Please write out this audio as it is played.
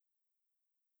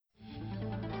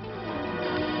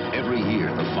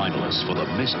finalists for the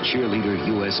Miss Cheerleader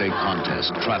USA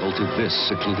contest travel to this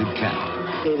secluded camp.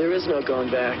 Hey, there is no going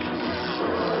back.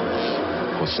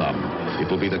 For some, it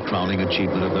will be the crowning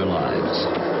achievement of their lives.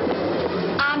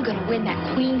 I'm gonna win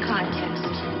that queen contest.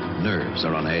 Nerves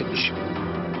are on edge.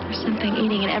 There's something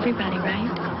eating at everybody, right?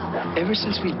 Ever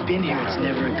since we've been here, it's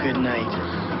never a good night.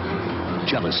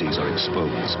 Jealousies are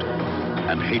exposed,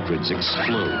 and hatreds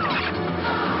explode.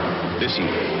 This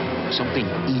evening, something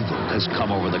evil has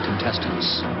come over the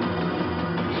contestants.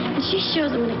 And she's sure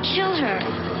I'm gonna kill her.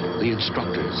 The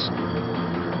instructors.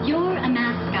 You're a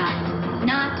mascot,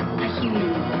 not a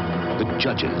human. The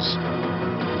judges.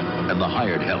 And the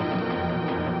hired help.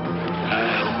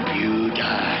 I hope you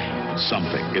die.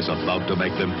 Something is about to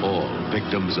make them all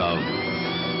victims of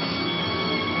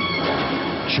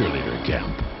Cheerleader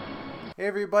Camp. Hey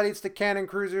everybody, it's the Cannon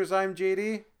Cruisers. I'm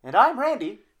JD. And I'm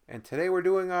Randy. And today we're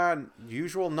doing our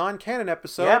usual non-canon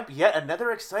episode. Yep, yet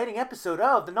another exciting episode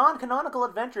of the non-canonical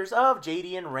adventures of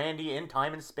JD and Randy in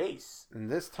time and space. And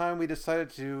this time we decided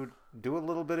to do a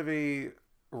little bit of a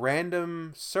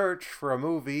random search for a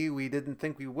movie we didn't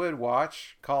think we would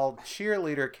watch called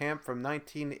Cheerleader Camp from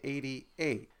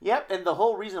 1988. Yep, and the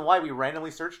whole reason why we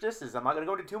randomly searched this is I'm not going to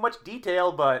go into too much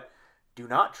detail, but do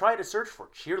not try to search for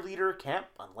Cheerleader Camp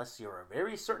unless you're a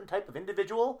very certain type of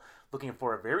individual looking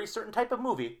for a very certain type of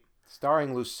movie.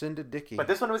 Starring Lucinda Dickey. But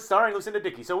this one was starring Lucinda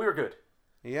Dickey, so we were good.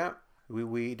 Yeah,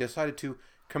 we decided to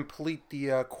complete the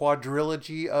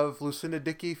quadrilogy of Lucinda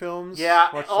Dickey films. Yeah,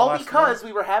 all because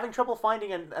we were having trouble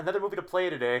finding another movie to play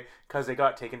today because they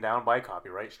got taken down by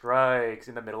copyright strikes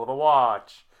in the middle of a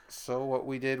watch. So what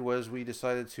we did was we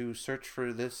decided to search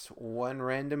for this one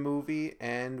random movie,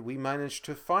 and we managed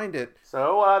to find it.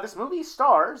 So this movie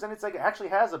stars, and it's like it actually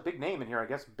has a big name in here, I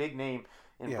guess, big name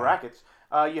in brackets.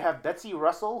 You have Betsy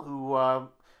Russell, who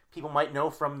people might know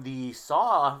from the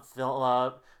Saw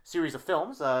series of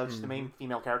films. She's the main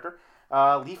female character.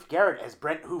 Leif Garrett as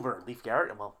Brent Hoover. Leif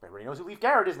Garrett, well, everybody knows who Leif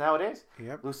Garrett is nowadays.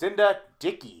 Yep. Lucinda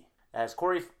Dickey as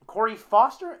Corey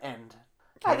Foster, and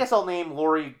I guess I'll name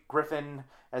Laurie Griffin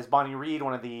as Bonnie Reed,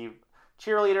 one of the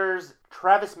cheerleaders.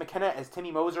 Travis McKenna as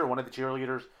Timmy Moser, one of the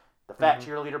cheerleaders. The fat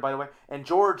cheerleader, by the way. And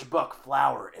George Buck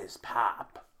Flower as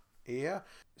Pop. Yeah.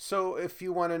 So if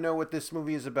you want to know what this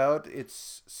movie is about,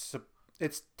 it's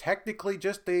technically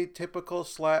just a typical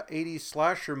 80s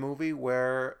slasher movie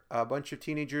where a bunch of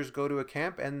teenagers go to a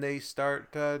camp and they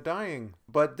start dying.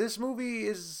 But this movie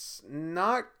is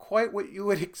not quite what you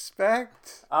would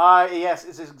expect. Yes,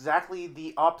 it's exactly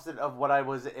the opposite of what I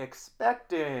was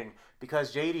expecting.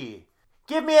 Because, JD,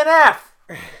 give me an F!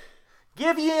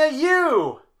 Give me a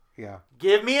U! Yeah.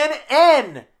 Give me an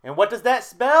N! And what does that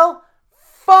spell?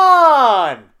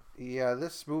 Fun! Yeah,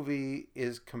 this movie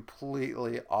is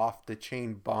completely off the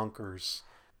chain bonkers.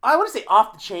 I want to say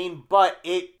off the chain, but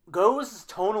it goes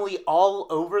tonally all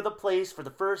over the place for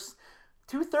the first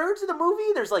 2/3 of the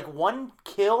movie. There's like one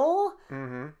kill,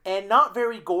 and not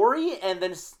very gory, and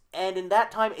in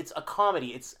that time it's a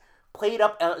comedy. It's played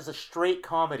up as a straight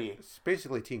comedy. It's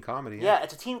basically a teen comedy. Yeah,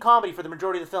 it's a teen comedy for the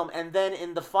majority of the film, and then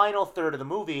in the final third of the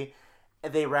movie,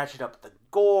 they ratchet up the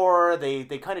gore. They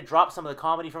kind of drop some of the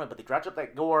comedy from it, but they ratchet up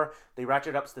that gore. They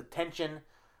ratchet up the tension.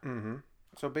 Mm-hmm.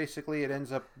 So basically, it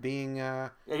ends up being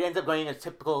it ends up going a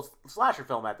typical slasher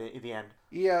film at the end.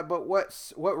 Yeah, but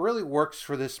what really works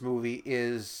for this movie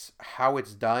is how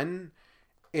it's done.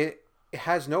 It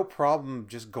has no problem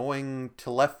just going to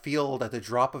left field at the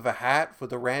drop of a hat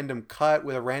with a random cut,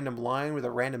 with a random line, with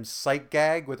a random sight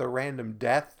gag, with a random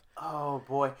death. Oh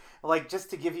boy! Like, just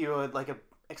to give you a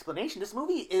explanation, this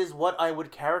movie is what I would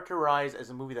characterize as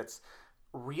a movie that's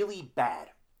really bad,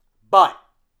 but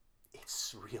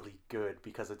it's really good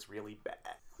because it's really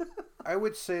bad. I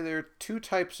would say there are two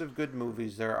types of good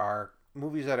movies. There are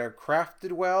movies that are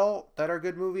crafted well, that are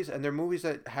good movies, and there are movies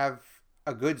that have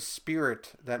a good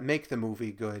spirit that make the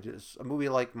movie good. A movie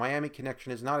like Miami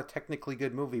Connection is not a technically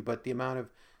good movie, but the amount of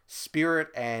spirit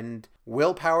and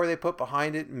willpower they put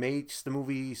behind it makes the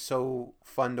movie so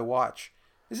fun to watch.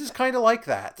 This is kind of like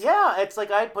that. Yeah, it's like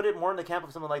I'd put it more in the camp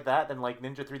of something like that than like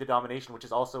Ninja 3: The Domination, which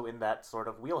is also in that sort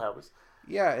of wheelhouse.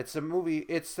 Yeah, it's a movie.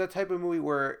 It's that type of movie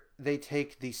where they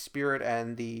take the spirit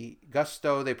and the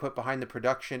gusto they put behind the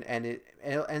production, and it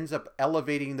ends up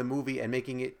elevating the movie and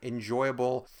making it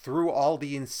enjoyable through all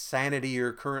the insanity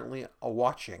you're currently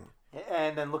watching.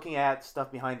 And then looking at stuff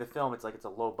behind the film, it's like it's a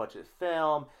low-budget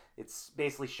film. It's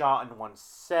basically shot in one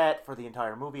set for the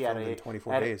entire movie. In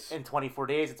 24 days. In 24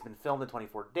 days. It's been filmed in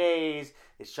 24 days.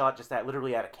 It's shot just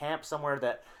literally at a camp somewhere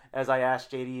that, as I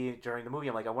asked JD during the movie,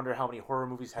 I'm like, I wonder how many horror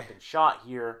movies have been shot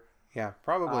here. Yeah,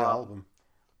 probably all of them.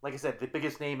 like I said, the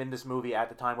biggest name in this movie at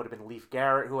the time would have been Leif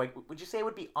Garrett, who would you say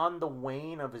would be on the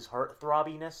wane of his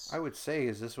heartthrobiness? I would say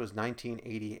this was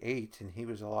 1988, and he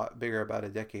was a lot bigger about a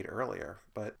decade earlier.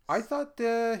 But I thought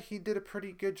he did a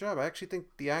pretty good job. I actually think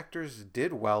the actors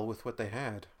did well with what they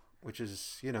had, which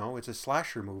is, it's a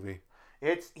slasher movie.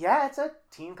 It's a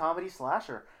teen comedy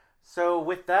slasher. So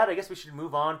with that, I guess we should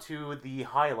move on to the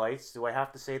highlights. Do I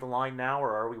have to say the line now,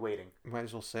 or are we waiting? Might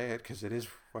as well say it, because it is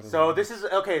one of So this is,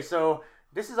 okay, so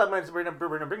this is, we're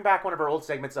gonna bring back one of our old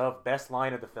segments of best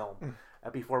line of the film.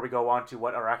 Before we go on to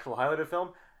what our actual highlight of the film,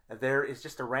 there is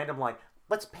just a random line.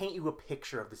 Let's paint you a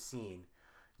picture of the scene.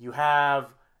 You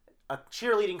have a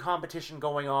cheerleading competition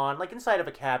going on, like inside of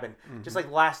a cabin, just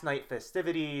like last night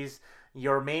festivities.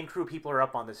 Your main crew people are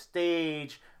up on the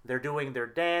stage. They're doing their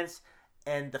dance.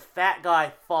 And the fat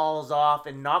guy falls off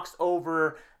and knocks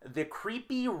over the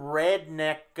creepy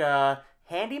redneck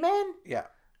handyman? Yeah.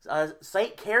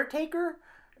 Site caretaker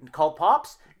called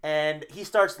Pops, and he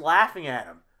starts laughing at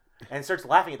him and starts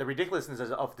laughing at the ridiculousness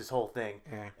of this whole thing.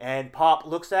 Yeah. And Pop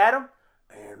looks at him,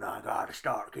 and I gotta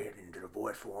start getting into the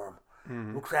voice for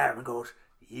him. Looks at him and goes,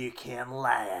 "You can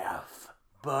laugh,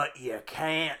 but you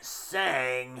can't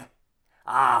sing.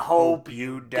 I hope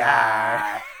you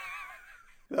die."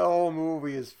 The whole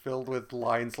movie is filled with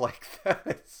lines like that.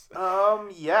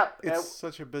 Yeah. It's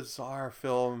such a bizarre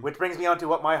film. Which brings me on to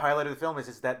what my highlight of the film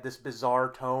is that this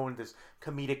bizarre tone, this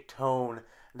comedic tone.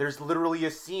 There's literally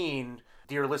a scene,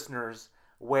 dear listeners,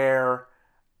 where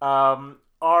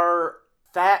our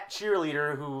fat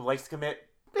cheerleader who likes to commit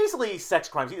basically sex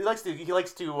crimes. He likes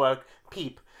to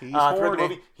peep. He's horny. Throughout the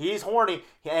movie. He's horny,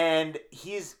 and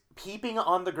he's peeping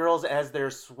on the girls as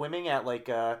they're swimming at like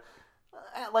a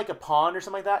pond or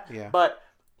something like that. Yeah. But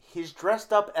he's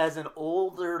dressed up as an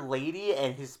older lady,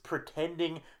 and he's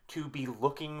pretending to be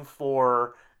looking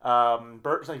for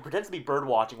birds. So he pretends to be bird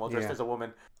watching while dressed as a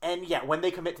woman. And yeah, when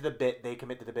they commit to the bit, they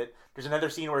commit to the bit. There's another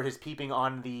scene where he's peeping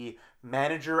on the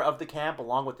manager of the camp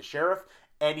along with the sheriff,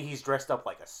 and he's dressed up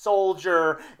like a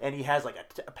soldier, and he has like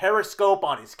a periscope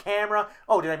on his camera.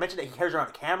 Oh, did I mention that he carries around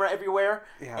a camera everywhere?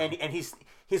 Yeah. And he's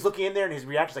looking in there, and his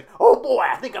reaction's like, "Oh boy,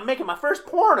 I think I'm making my first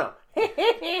porno."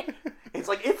 It's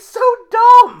like, it's so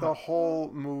dumb. The whole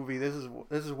movie. This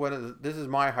is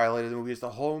my highlight of the movie. Is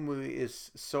the whole movie is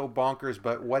so bonkers,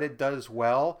 but what it does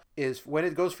well is when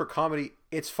it goes for comedy,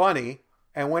 it's funny,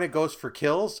 and when it goes for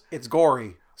kills, it's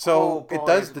gory. So it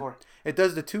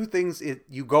does the two things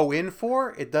you go in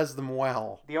for. It does them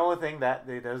well. The only thing that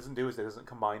it doesn't do is it doesn't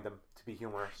combine them to be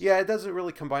humorous. Yeah, it doesn't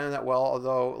really combine them that well.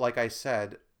 Although, like I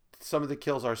said, some of the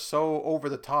kills are so over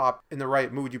the top. In the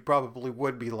right mood, you probably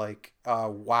would be like,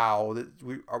 "Wow,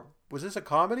 was this a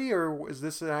comedy or is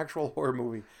this an actual horror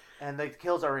movie?" And the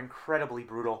kills are incredibly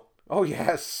brutal. Oh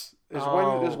yes.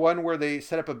 There's one where they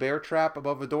set up a bear trap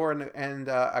above a door, and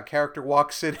a character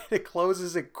walks in, and it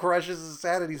closes, it crushes his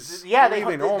head, and he's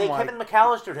screaming. They Kevin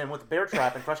McAllistered him with a bear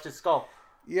trap and crushed his skull.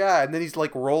 Yeah, and then he's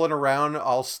like rolling around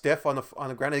all stiff on the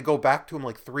ground. And they go back to him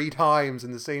like 3 times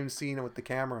in the same scene with the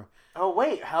camera. Oh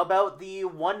wait, how about the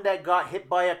one that got hit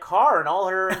by a car and all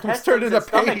her intestines turned into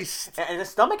paste, and his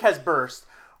stomach has burst?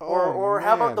 Or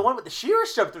how about the one with the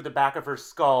shears shoved through the back of her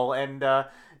skull and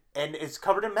it's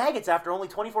covered in maggots after only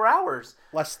 24 hours.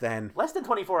 Less than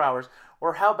 24 hours.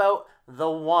 Or how about the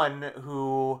one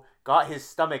who got his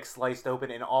stomach sliced open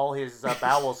and all his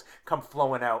bowels come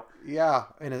flowing out? Yeah,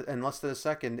 in less than a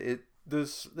second.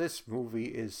 This movie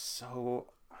is so...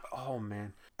 Oh,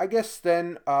 man. I guess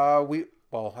then I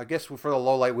guess for the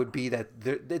low light would be that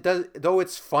it does, though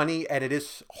it's funny and it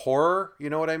is horror, you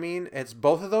know what I mean? It's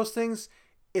both of those things.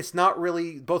 It's not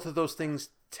really both of those things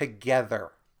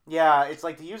together. Yeah, it's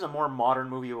like to use a more modern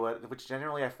movie, which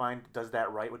generally I find does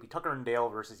that right, would be Tucker and Dale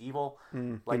versus Evil.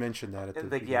 You mentioned that at the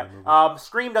beginning of the movie.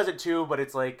 Scream does it too, but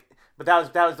it's like, but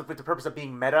that was with the purpose of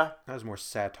being meta. That was more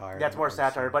satire. That's more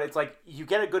satire, but it's like you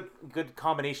get a good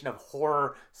combination of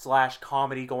horror /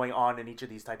 comedy going on in each of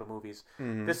these type of movies.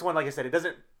 Mm-hmm. This one, like I said, it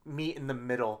doesn't meet in the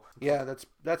middle. Yeah, that's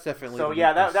definitely. So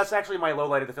yeah, that's actually my low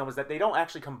light of the film, is that they don't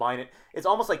actually combine it. It's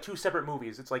almost like 2 separate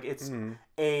movies. It's like it's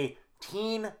a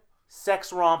teen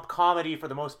sex romp comedy for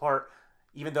the most part,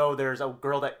 even though there's a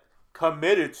girl that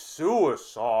committed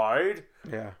suicide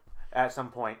at some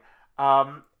point.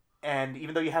 And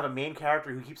even though you have a main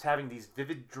character who keeps having these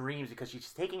vivid dreams because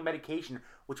she's taking medication,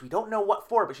 which we don't know what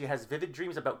for, but she has vivid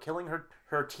dreams about killing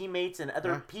her teammates and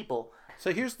other people.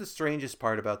 So here's the strangest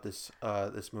part about this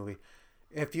movie.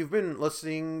 If you've been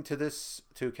listening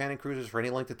to Cannon Cruisers for any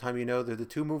length of time, you know that the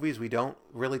 2 movies we don't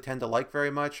really tend to like very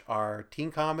much are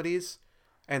teen comedies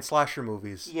and slasher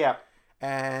movies. Yeah.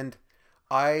 And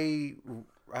I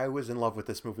I was in love with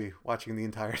this movie, watching the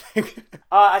entire thing.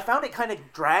 I found it kind of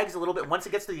drags a little bit. Once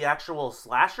it gets to the actual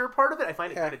slasher part of it, I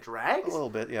find it kind of drags. A little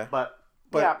bit, yeah. But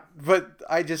yeah. But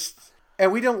I just...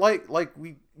 And we don't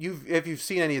if you've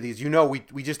seen any of these,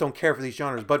 we just don't care for these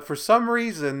genres. But for some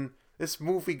reason, this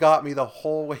movie got me the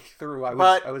whole way through.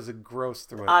 I was engrossed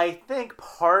through it. I think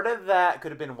part of that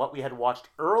could have been what we had watched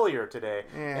earlier today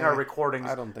in our recordings.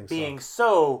 I don't think being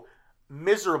so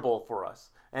miserable for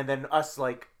us, and then us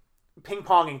like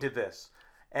ping-ponging to this.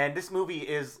 And this movie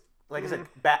is, like I said,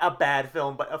 a bad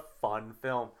film, but a fun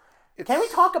film. Can we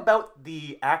talk about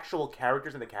the actual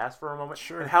characters in the cast for a moment?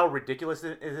 Sure. And how ridiculous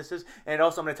this is? And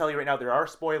also, I'm going to tell you right now, there are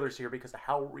spoilers here because of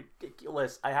how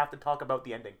ridiculous. I have to talk about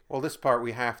the ending. Well, this part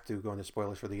we have to go into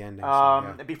spoilers for the ending.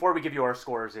 Before we give you our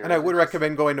scores here. And I would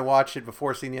recommend going to watch it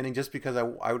before seeing the ending, just because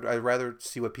I'd rather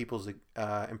see what people's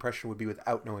impression would be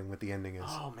without knowing what the ending is.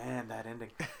 Oh, man, that ending.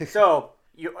 So...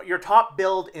 Your top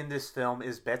build in this film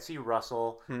is Betsy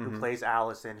Russell, who plays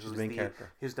Allison, who's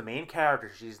the main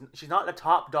character. She's not a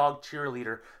top dog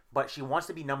cheerleader, but she wants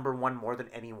to be number one more than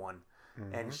anyone,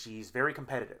 and she's very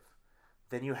competitive.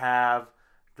 Then you have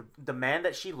the man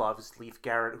that she loves, Leif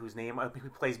Garrett, who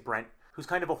plays Brent, who's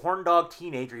kind of a horn dog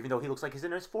teenager, even though he looks like he's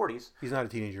in his 40s. He's not a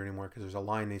teenager anymore because there's a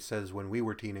line that says, "When we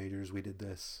were teenagers, we did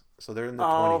this." So they're in their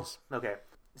 20s. Okay.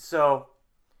 So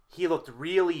he looked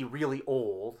really, really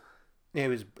old. Yeah,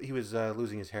 he was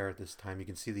losing his hair at this time. You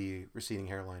can see the receding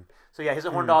hairline. So yeah, he's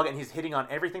a horn dog, and he's hitting on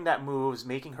everything that moves,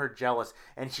 making her jealous.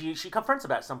 And she confronts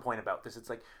him at some point about this. It's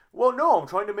like, well, no, I'm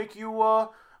trying to make you. I'm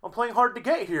playing hard to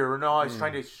get here. No, he's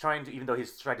trying to, even though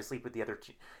he's trying to sleep with the other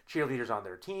cheerleaders on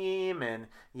their team, and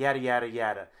yada yada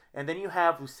yada. And then you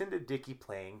have Lucinda Dickey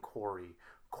playing Corey.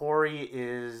 Corey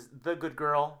is the good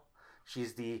girl.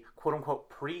 She's the quote unquote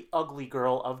pretty ugly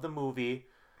girl of the movie.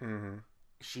 Mm-hmm.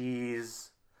 She's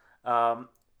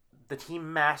the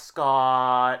team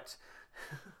mascot.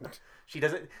 She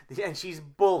doesn't, and she's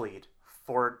bullied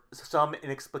for some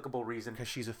inexplicable reason. Because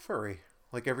she's a furry,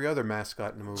 like every other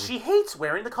mascot in the movie. She hates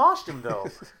wearing the costume, though.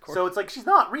 So it's like she's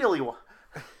not really one.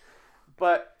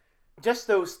 But just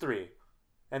those three.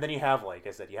 And then you have, like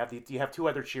I said, you have two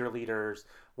other cheerleaders,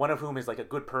 one of whom is like a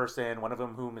good person, one of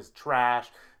whom is trash,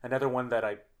 another one that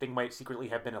I think might secretly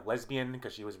have been a lesbian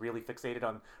because she was really fixated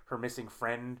on her missing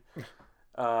friend.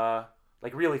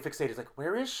 Like really fixated. It's like,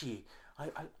 where is she?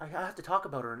 I have to talk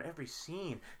about her in every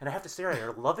scene, and I have to stare at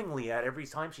her lovingly at every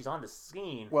time she's on the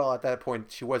scene. Well, at that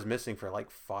point, she was missing for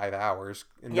like 5 hours,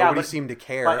 and nobody seemed to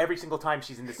care. But every single time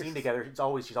she's in the scene together, she's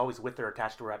always with her,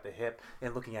 attached to her at the hip,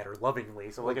 and looking at her lovingly.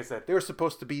 So, like I said, they were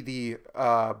supposed to be the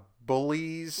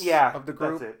bullies of the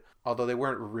group. That's it. Although they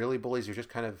weren't really bullies, you're just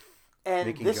kind of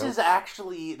making jokes. Is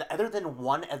actually, other than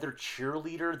one other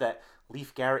cheerleader that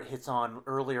Leif Garrett hits on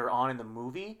earlier on in the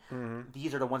movie,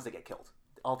 these are the ones that get killed.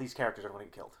 All these characters are going to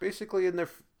get killed. Basically, in their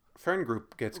friend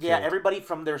group gets killed. Yeah, everybody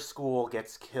from their school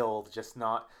gets killed. Just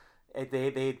not...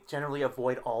 They generally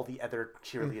avoid all the other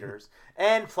cheerleaders.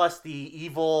 And plus the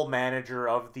evil manager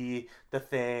of the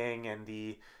thing and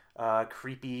the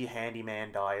creepy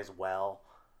handyman die as well.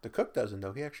 The cook doesn't,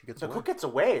 though. He actually gets away. The cook gets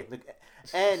away.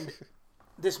 And...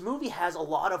 this movie has a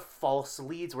lot of false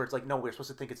leads where it's like, no, we're supposed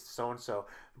to think it's so-and-so.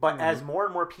 But as more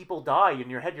and more people die, in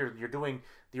your head you're doing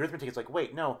the arithmetic. It's like,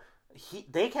 wait, no,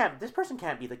 this person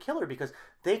can't be the killer because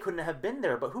they couldn't have been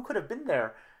there. But who could have been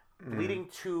there? Leading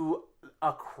to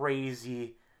a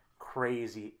crazy,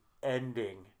 crazy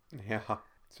ending. Yeah.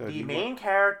 So the main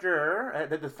character,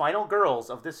 the final girls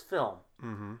of this film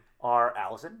are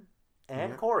Allison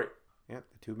and Corey. Yeah,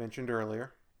 the two mentioned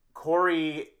earlier.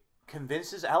 Corey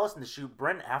convinces Allison to shoot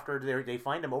Brent after they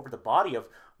find him over the body of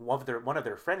one of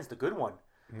their friends, the good one.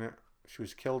 Yeah, she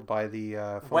was killed by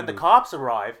the when the cops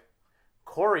arrive,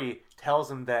 Corey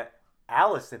tells him that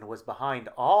Allison was behind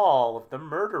all of the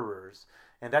murderers.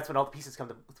 And that's when all the pieces come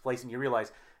to place and you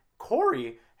realize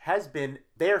Corey has been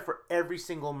there for every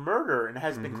single murder and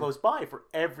has been close by for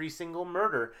every single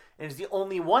murder and is the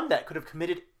only one that could have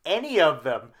committed any of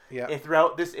them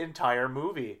throughout this entire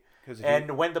movie.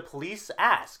 And when the police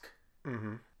ask,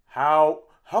 how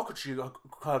could she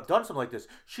have done something like this?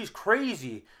 She's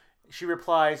crazy. She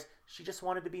replies, she just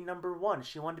wanted to be number one.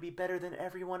 She wanted to be better than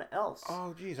everyone else.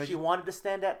 Oh, geez. She wanted to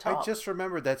stand at top. I just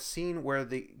remembered that scene where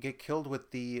they get killed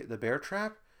with the bear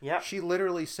trap. Yeah. She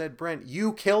literally said, Brent,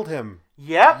 you killed him.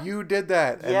 Yep. You did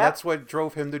that. And that's what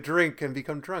drove him to drink and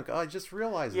become drunk. Oh, I just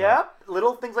realized that. Yep.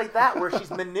 Little things like that where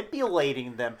she's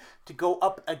manipulating them to go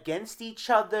up against each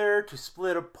other, to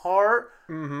split apart.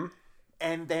 And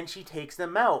then she takes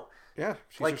them out. Yeah,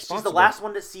 she's the last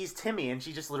one that sees Timmy, and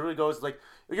she just literally goes like,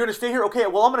 "You're gonna stay here? Okay,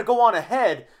 well I'm gonna go on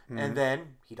ahead." And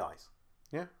then he dies.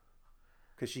 Yeah,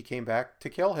 because she came back to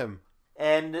kill him.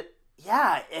 And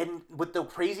yeah, and what the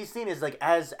crazy scene is, like,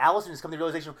 as Allison has come to the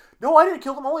realization, no, I didn't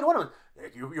kill them, only one of them.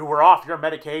 You were off your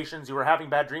medications, you were having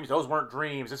bad dreams, those weren't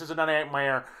dreams, this isn't a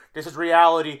nightmare, this is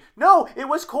reality. No, it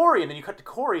was Corey. And then you cut to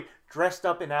Corey dressed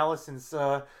up in Allison's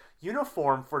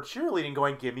uniform for cheerleading,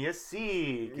 going, give me a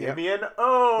C, give me an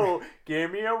O, give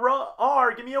me a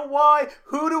R, give me a Y,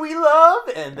 who do we love?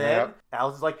 And then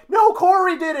Allison's like, no,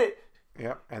 Corey did it.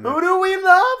 Yep. And who do we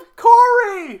love?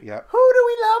 Corey. Yep. Who do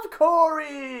we love?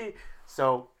 Corey.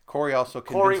 So Corey also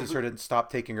convinces her to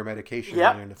stop taking her medication.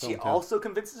 Yep. In the film She also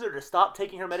convinces her to stop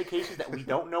taking her medications that we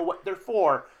don't know what they're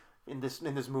for in this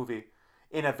movie.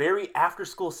 In a very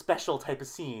after-school special type of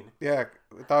scene. Yeah,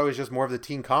 I thought it was just more of the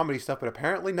teen comedy stuff, but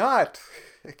apparently not.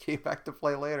 It came back to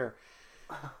play later.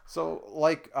 So,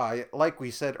 like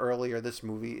we said earlier, this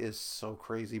movie is so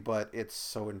crazy, but it's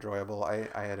so enjoyable. I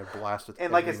had a blast with it.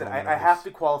 And like I said, I have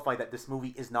to qualify that this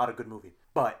movie is not a good movie,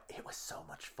 but it was so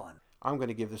much fun. I'm going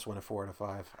to give this one a 4 out of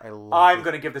 5. I'm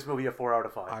going to give this movie a 4 out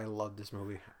of 5. I love this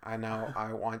movie. I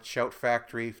want Shout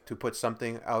Factory to put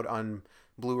something out on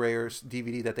Blu-ray or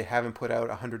DVD that they haven't put out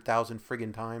 100,000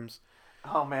 friggin' times.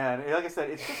 Oh man, like I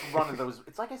said, it's just one of those.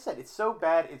 It's like I said, it's so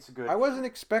bad, it's good. I wasn't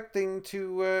expecting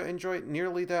to enjoy it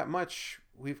nearly that much.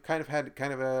 We've kind of had a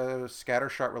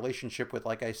scattershot relationship with,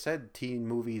 like I said, teen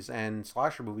movies and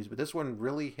slasher movies, but this one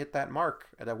really hit that mark,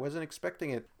 and I wasn't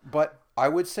expecting it. But I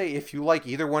would say if you like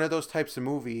either one of those types of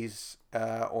movies,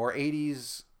 or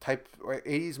 80s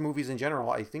movies in general,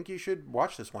 I think you should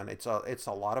watch this one. It's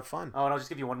a lot of fun. Oh, and I'll just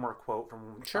give you one more quote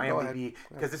from IMDb,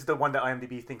 because this is the one that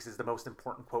IMDb thinks is the most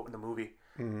important quote in the movie.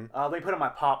 Mm-hmm. Let me put it in my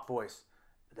pop voice.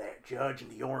 That judge in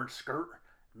the orange skirt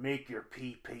make your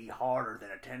pee harder than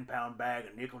a 10-pound bag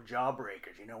of nickel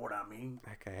jawbreakers. You know what I mean?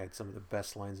 That guy had some of the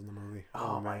best lines in the movie.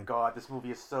 Oh my God, this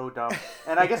movie is so dumb.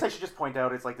 And I guess I should just point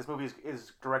out, it's like this movie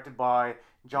is directed by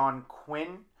John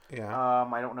Quinn. Yeah.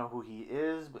 I don't know who he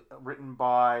is, but written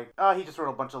by. He just wrote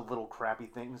a bunch of little crappy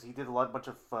things. He did a bunch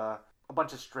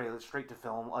of straight to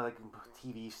film, like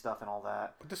TV stuff and all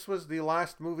that. But this was the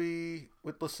last movie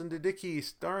with Lucinda Dickey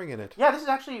starring in it. Yeah, this is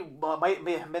actually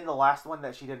may have been the last one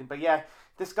that she did. But yeah,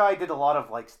 this guy did a lot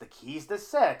of like The Keys to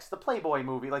Sex, the Playboy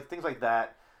movie, like things like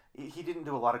that. He didn't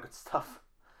do a lot of good stuff.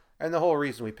 And the whole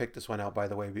reason we picked this one out, by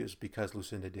the way, was because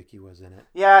Lucinda Dickey was in it.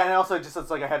 Yeah, and also just it's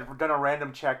like I had done a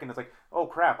random check, and it's like, oh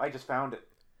crap, I just found it.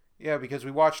 Yeah, because we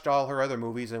watched all her other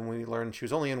movies, and we learned she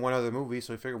was only in one other movie,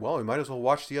 so we figured, well, we might as well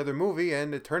watch the other movie,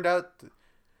 and it turned out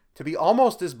to be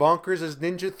almost as bonkers as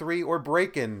Ninja 3 or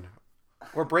Breakin'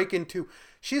 2.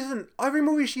 She's in every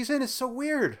movie she's in is so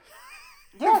weird.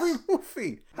 Yes. Every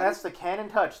movie. That's the canon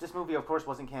touch. This movie, of course,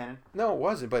 wasn't canon. No, it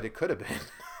wasn't, but it could have been.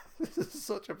 This is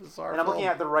such a bizarre And I'm film. looking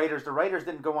at the writers. The writers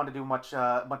didn't go on to do much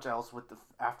else with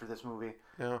after this movie.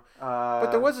 No. But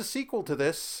there was a sequel to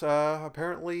this,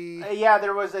 apparently. Yeah,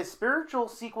 there was a spiritual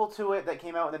sequel to it that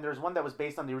came out, and then there's one that was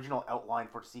based on the original outline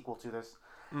for a sequel to this.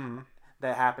 Mm.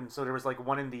 That happened. So there was like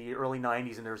one in the early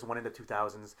 90s, and there was one in the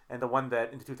 2000s. And the one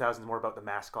that in the 2000s is more about the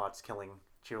mascots killing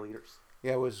cheerleaders.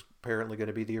 Yeah, it was apparently going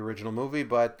to be the original movie,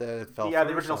 but it fell through. Yeah,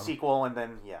 the original sequel, and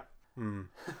then, yeah. Mm.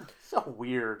 So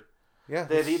weird. Yeah.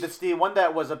 The one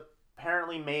that was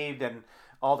apparently made and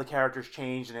all the characters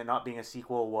changed and it not being a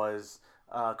sequel was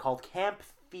called Camp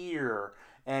Fear.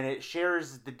 And it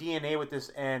shares the DNA with this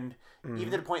end, even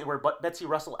to the point where Betsy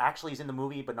Russell actually is in the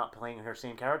movie but not playing her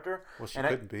same character. Well, she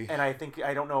couldn't be. And I think,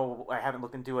 I don't know, I haven't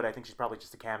looked into it. I think she's probably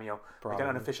just a cameo. Probably. Like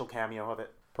an unofficial cameo of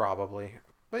it. Probably.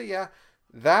 But yeah.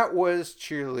 That was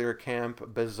Cheerleader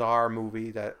Camp, bizarre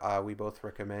movie that we both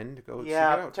recommend. Go check it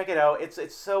out. Check it out.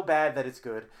 It's so bad that it's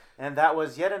good. And that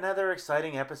was yet another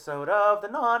exciting episode of the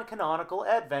non-canonical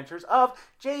adventures of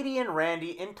JD and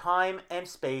Randy in time and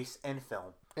space and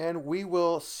film. And we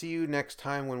will see you next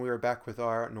time when we are back with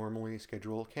our normally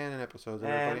scheduled canon episodes,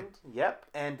 everybody.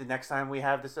 And the next time we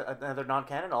have this another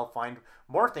non-canon, I'll find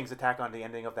more things to tack on the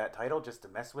ending of that title just to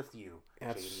mess with you,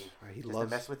 JD. He loves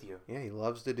to mess with you. Yeah, he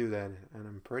loves to do that, and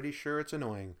I'm pretty sure it's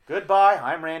annoying. Goodbye,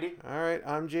 I'm Randy. All right,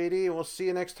 I'm JD. We'll see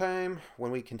you next time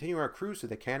when we continue our cruise to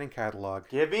the canon catalog.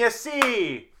 Give me a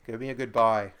C. Give me a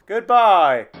goodbye.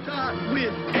 Goodbye. Start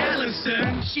with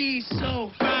Allison. She's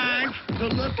so fine. So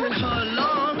look at her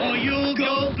long or you'll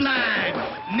go blind.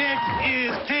 Next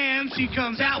is Pam. She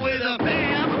comes out with a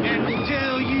bam and will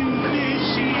tell you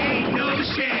this, she ain't no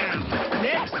sham.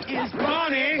 Next is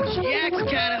Bonnie. She acts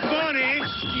kind of funny.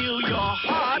 Steal your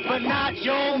heart, but not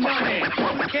your money.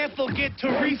 Can't forget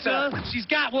Teresa. She's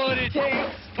got what it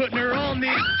takes. Putting her on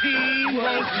this team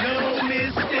was no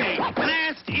mistake.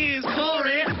 Last is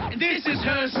Glory, and this is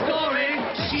her story.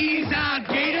 She's our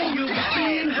gator. You'll be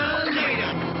seeing her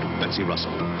later. Betsy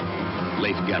Russell,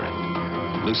 Leif Garrett,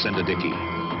 Lucinda Dickey,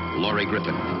 Laurie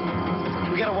Griffin.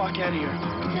 We gotta walk out of here.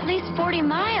 It's at least 40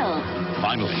 miles.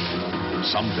 Finally,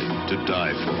 something to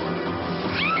die for.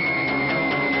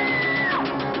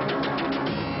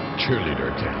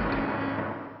 Cheerleader Camp.